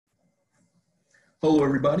Hello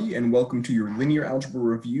everybody, and welcome to your linear algebra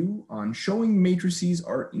review on showing matrices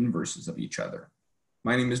are inverses of each other.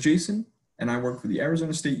 My name is Jason, and I work for the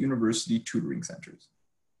Arizona State University Tutoring Centers.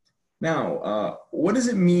 Now, what does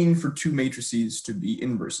it mean for two matrices to be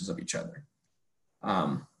inverses of each other?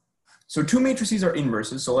 So two matrices are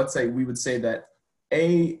inverses, so let's say we would say that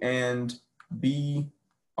A and B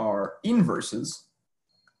are inverses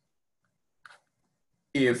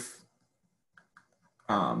if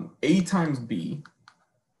A times B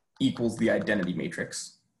equals the identity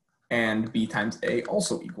matrix, and B times A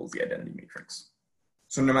also equals the identity matrix.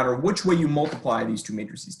 So no matter which way you multiply these two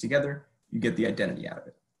matrices together, you get the identity out of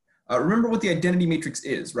it. Remember what the identity matrix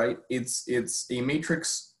is, right? It's a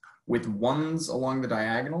matrix with ones along the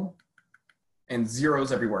diagonal and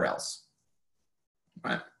zeros everywhere else,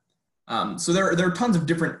 right? So there are tons of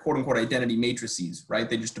different quote-unquote identity matrices, right?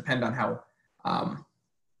 They just depend on how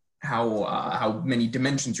many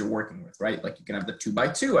dimensions you're working with, right? Like you can have the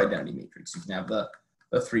 2x2 identity matrix. You can have the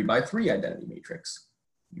 3x3 identity matrix.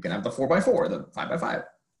 You can have the 4x4, the 5x5.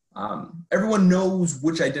 Everyone knows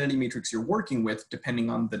which identity matrix you're working with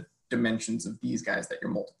depending on the dimensions of these guys that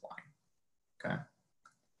you're multiplying, okay?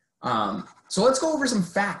 So let's go over some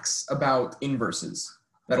facts about inverses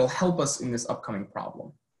that'll help us in this upcoming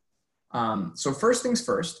problem. So first things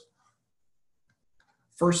first,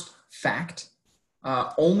 first fact,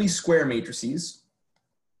 only square matrices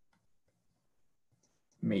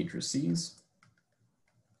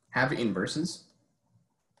have inverses.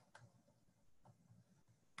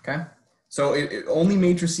 Okay, so only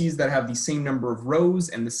matrices that have the same number of rows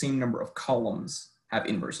and the same number of columns have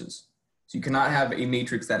inverses. So you cannot have a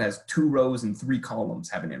matrix that has 2 rows and 3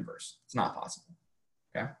 columns have an inverse. It's not possible.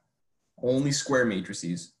 Okay, only square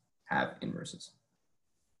matrices have inverses.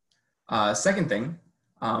 Second thing,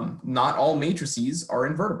 not all matrices are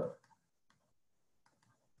invertible.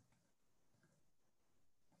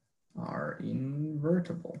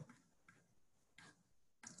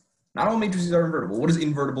 Not all matrices are invertible. What does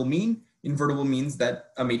invertible mean? Invertible means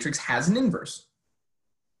that a matrix has an inverse.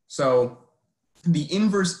 So the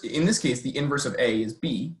inverse, in this case, the inverse of A is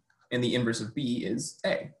B, and the inverse of B is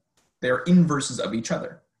A. They are inverses of each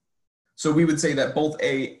other. So we would say that both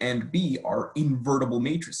A and B are invertible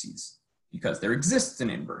matrices because there exists an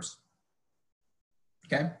inverse.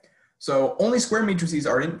 Okay, so only square matrices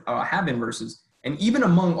have inverses, and even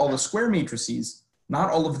among all the square matrices, not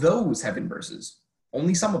all of those have inverses,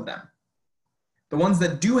 only some of them. The ones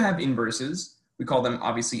that do have inverses, we call them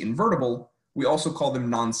obviously invertible, we also call them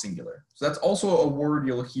non-singular. So that's also a word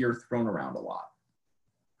you'll hear thrown around a lot.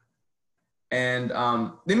 And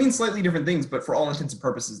they mean slightly different things, but for all intents and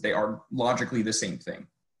purposes, they are logically the same thing.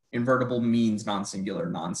 Invertible means non-singular,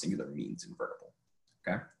 non-singular means invertible,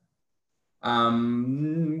 okay?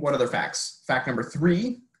 What other facts? Fact number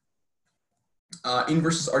 3,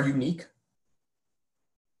 inverses are unique.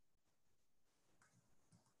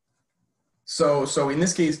 So in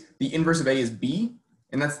this case, the inverse of A is B,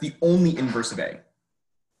 and that's the only inverse of A.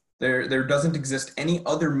 There doesn't exist any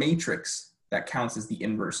other matrix that counts as the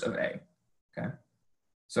inverse of A, okay?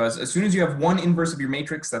 So as soon as you have one inverse of your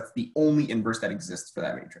matrix, that's the only inverse that exists for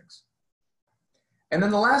that matrix. And then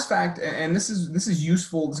the last fact, and this is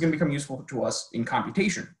useful, this is going to become useful to us in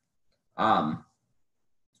computation.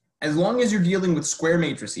 As long as you're dealing with square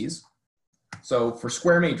matrices, so for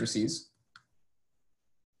square matrices,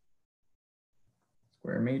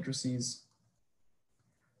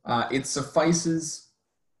 it suffices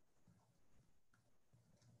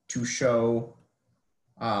to show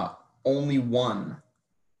only one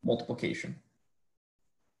multiplication.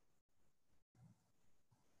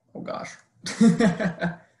 Oh gosh.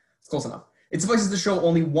 It's close enough. It suffices to show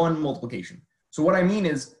only one multiplication. So what I mean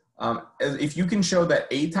is, if you can show that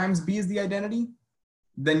A times B is the identity,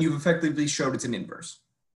 then you've effectively showed it's an inverse,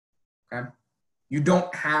 okay? You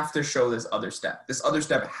don't have to show this other step. This other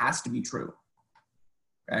step has to be true,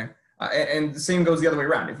 okay? And the same goes the other way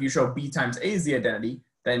around. If you show B times A is the identity,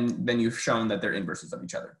 then you've shown that they're inverses of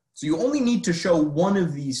each other. So you only need to show one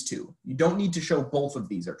of these two. You don't need to show both of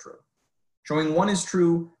these are true. Showing one is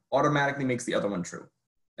true automatically makes the other one true.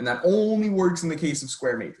 And that only works in the case of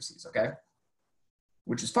square matrices, okay?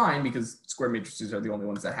 Which is fine because square matrices are the only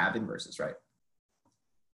ones that have inverses, right?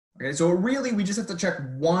 Okay, so really we just have to check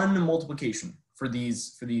one multiplication for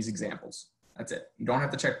these examples. That's it. You don't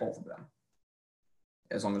have to check both of them.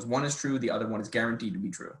 As long as one is true, the other one is guaranteed to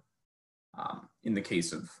be true in the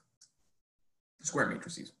case of square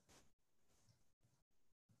matrices.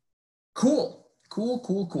 Cool.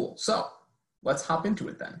 So let's hop into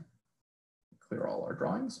it then. Clear all our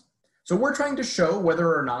drawings. So we're trying to show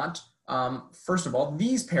whether or not, first of all,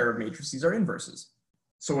 these pair of matrices are inverses.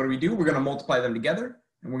 So what do? We're going to multiply them together,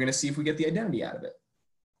 and we're going to see if we get the identity out of it.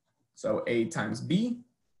 So A times B,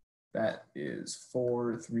 that is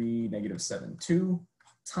 4, 3, negative 7, 2,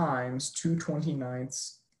 times 2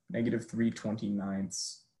 29ths, negative 3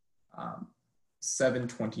 29ths, 7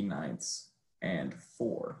 29ths, and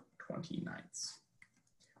 4 29ths,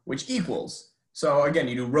 which equals, so again,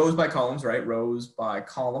 you do rows by columns, right? Rows by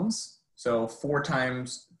columns. So 4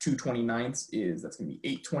 times 2 29ths is, that's going to be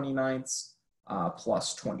 8 29ths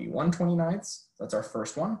plus 21 29ths. That's our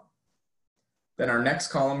first one. Then our next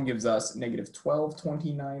column gives us negative 12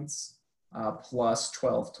 29ths plus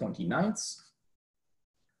 12 29ths.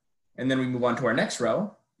 And then we move on to our next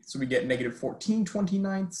row. So we get negative 14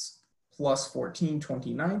 29ths plus 14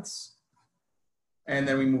 29ths. And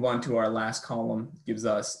then we move on to our last column, gives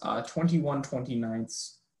us 21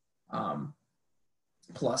 29ths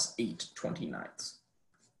plus 8 29ths.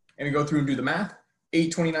 And we go through and do the math.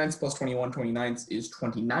 8 29ths plus 21 29ths is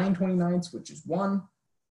 29 29ths, which is 1.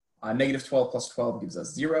 Negative 12 plus 12 gives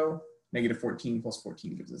us 0. Negative 14 plus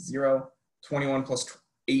 14 gives us 0. 21 plus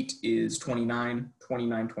 8 is 29.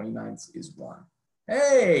 29 29ths is 1.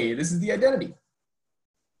 Hey, this is the identity.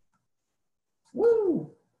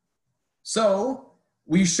 Woo! So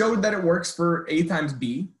we showed that it works for A times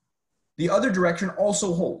B. The other direction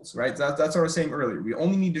also holds, right? That's what I was saying earlier. We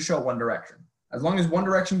only need to show one direction. As long as one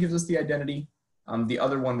direction gives us the identity, the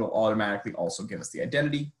other one will automatically also give us the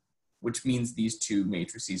identity, which means these two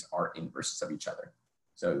matrices are inverses of each other.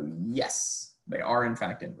 So yes, they are in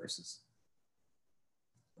fact inverses.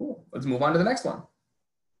 Cool, let's move on to the next one.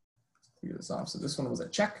 Clear this off. So this one was a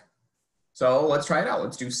check. So let's try it out.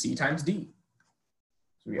 Let's do C times D.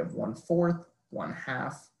 So we have 1/4,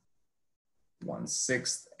 1/2,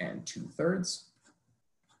 1/6, and 2/3.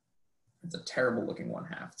 It's a terrible looking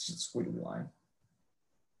 1/2. It's just a squiggly line.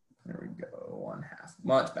 There we go, 1/2,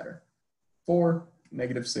 much better. 4,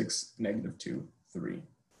 negative 6, negative 2, 3.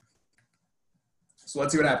 So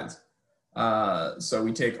let's see what happens. So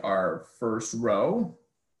we take our first row,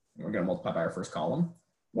 and we're gonna multiply by our first column.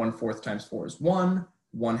 1/4 times 4 is 1.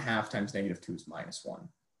 1/2 times negative 2 is -1.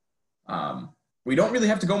 We don't really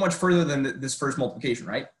have to go much further than this first multiplication,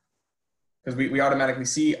 right? Because we automatically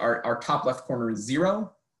see our top left corner is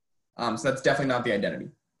 0. So that's definitely not the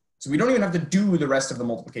identity. So we don't even have to do the rest of the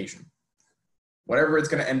multiplication. Whatever it's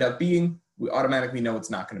going to end up being, we automatically know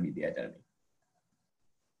it's not going to be the identity.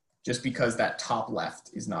 Just because that top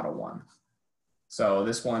left is not a 1. So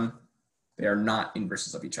this one, they are not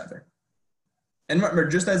inverses of each other. And remember,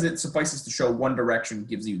 just as it suffices to show one direction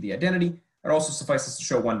gives you the identity, it also suffices to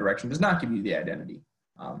show one direction does not give you the identity,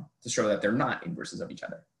 to show that they're not inverses of each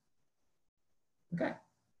other. Okay,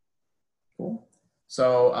 cool.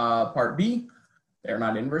 So part B, they're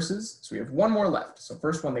not inverses. So we have one more left. So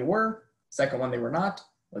first one they were, second one they were not.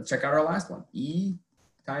 Let's check out our last one. E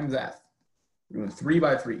times F. We're doing 3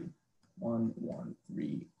 by 3. 1, 1,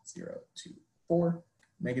 3, 0, 2, 4,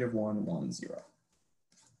 negative 1, 1, 0.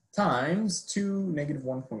 Times 2, negative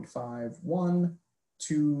 1.5, 1,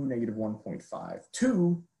 2, negative 1.5,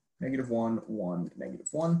 2, negative 1, 1, negative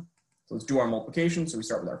 1. So let's do our multiplication. So we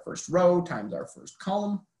start with our first row times our first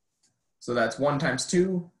column. So that's 1 times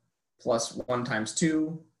 2 plus 1 times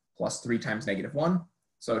 2 plus 3 times negative 1.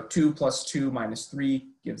 So 2 plus 2 minus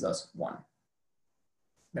 3 gives us 1.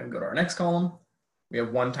 Then we go to our next column. We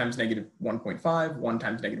have 1 times negative 1.5, 1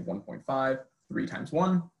 times negative 1.5, 3 times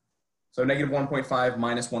 1. So negative 1.5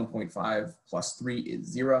 minus 1.5 plus 3 is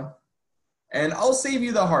 0. And I'll save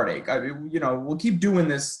you the heartache. We'll keep doing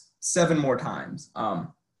this 7 more times.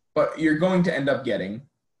 But you're going to end up getting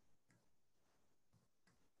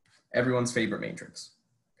everyone's favorite matrix.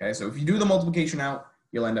 Okay, so if you do the multiplication out,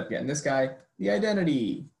 you'll end up getting this guy, the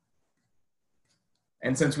identity.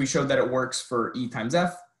 And since we showed that it works for E times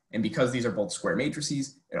F, and because these are both square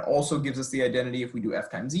matrices, it also gives us the identity if we do F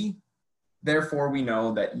times E. Therefore, we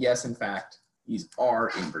know that yes, in fact, these are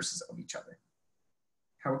inverses of each other.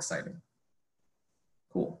 How exciting.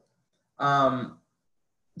 Cool.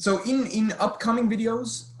 So in upcoming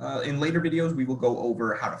videos, in later videos, we will go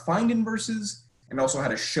over how to find inverses and also how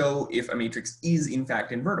to show if a matrix is in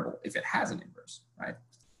fact invertible, if it has an inverse, right?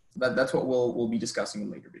 That's what we'll be discussing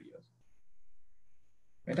in later videos.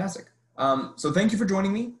 Fantastic. So thank you for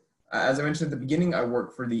joining me. As I mentioned at the beginning, I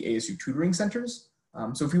work for the ASU tutoring centers.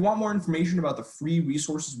 So if you want more information about the free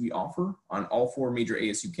resources we offer on all 4 major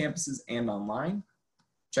ASU campuses and online,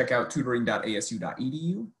 check out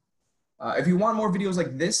tutoring.asu.edu. If you want more videos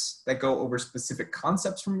like this that go over specific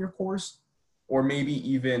concepts from your course, or maybe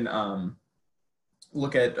even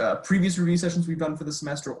look at previous review sessions we've done for the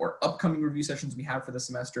semester or upcoming review sessions we have for the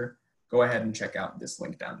semester, go ahead and check out this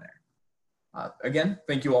link down there. Again,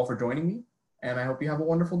 thank you all for joining me, and I hope you have a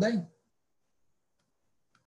wonderful day.